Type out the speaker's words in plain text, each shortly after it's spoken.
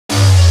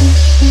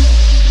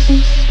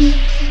Ya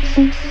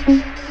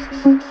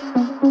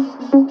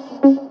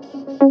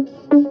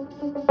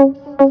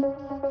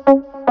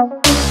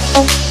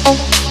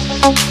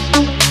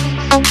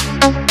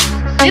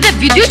da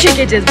video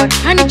çekeceğiz bak.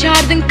 Hani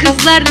çağırdığın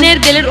kızlar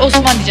neredeler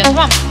Osman diyeceğim,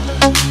 tamam mı?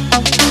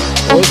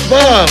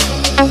 Osman,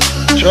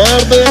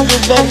 çağırdığın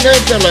kızlar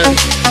neredeler?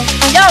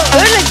 Ya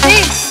öyle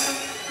değil.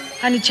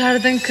 Hani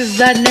çağırdığın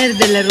kızlar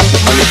neredeler Osman?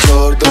 Hani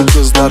çağırdığın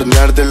kızlar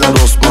neredeler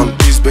Osman?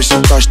 Biz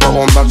Beşiktaş'ta,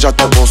 onlar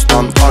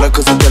Caddebostan. Ara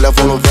kızın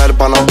telefonu ver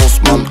bana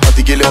Osman.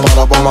 Hadi gelip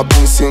arabama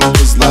binsin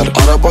kızlar.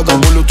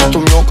 Arabada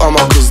bluetooth'um yok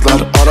ama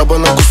kızlar.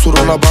 Arabanın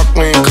kusuruna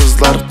bakmayın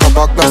kızlar.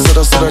 Tabaklar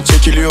sıra sıra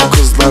çekiliyor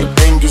kızlar.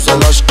 En güzel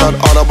aşklar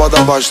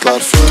arabada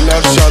başlar.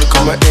 Söyler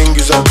şarkımı en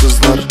güzel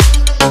kızlar.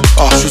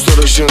 Ah şu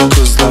sarışın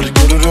kızlar.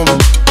 Görürüm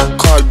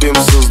kalbim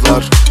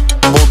sızlar.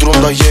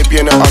 Bodrum'da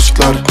yepyeni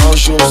aşklar.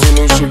 Aşığım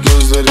senin şu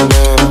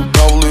gözlerine.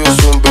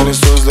 Tavlıyorsun beni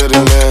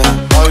sözlerine.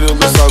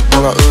 Ayrılırsak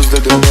bana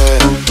özledim de.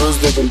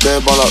 Özledim de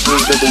bana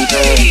özledim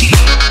de.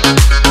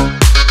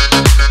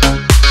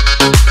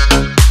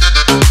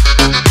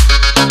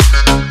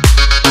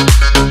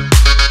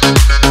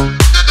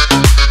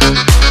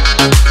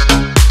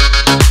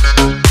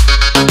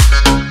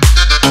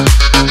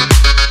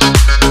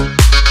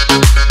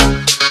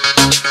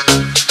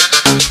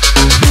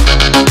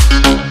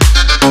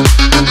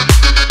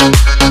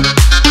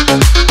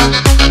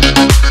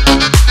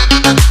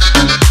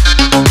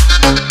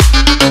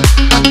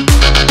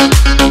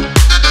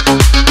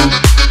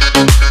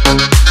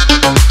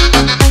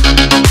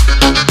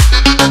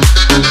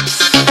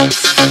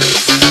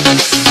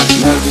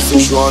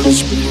 Şu an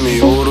hiç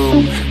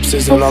bilmiyorum.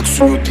 Sezen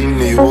Aksu'yu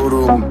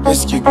dinliyorum.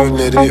 Eski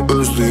günleri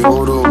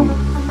özlüyorum.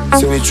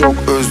 Seni çok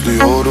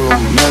özlüyorum.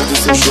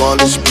 Neredesin şu an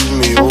hiç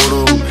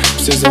bilmiyorum.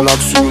 Sezen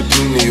Aksu'yu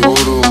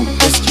dinliyorum.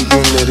 Eski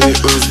günleri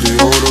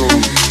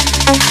özlüyorum.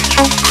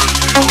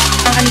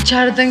 Hani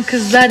çağırdığın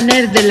kızlar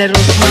neredeler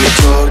Osman? Hani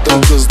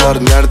çağırdığın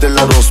kızlar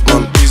neredeler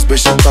Osman? Biz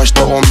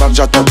Beşiktaş'ta, onlar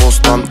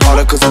Caddebostan.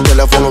 Ara kızın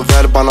telefonu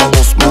ver bana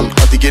Osman.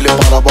 Hadi gelip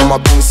arabama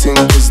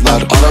binsin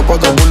kızlar.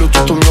 Arabada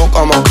bluetooth'um yok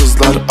ama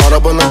kızlar.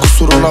 Arabanın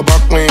kusuruna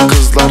bakmayın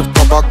kızlar.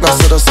 Tabaklar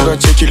sıra sıra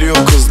çekiliyor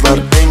kızlar.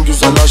 En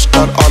güzel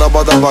aşklar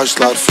arabada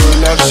başlar.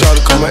 Söyler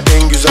şarkımı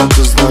en güzel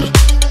kızlar.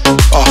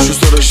 Ah şu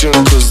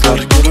sarışın kızlar.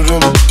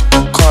 Görürüm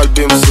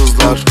kalbim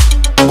sızlar.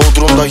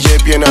 Bodrum'da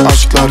yepyeni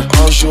aşklar.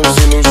 Aşığım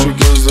senin şu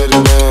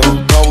gözlerine.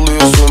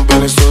 Tavlıyorsun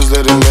beni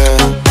sözlerine.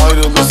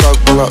 Ayrılırsak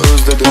bana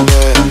özledim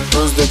de.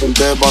 Özledim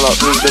de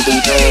bana özledim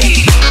de.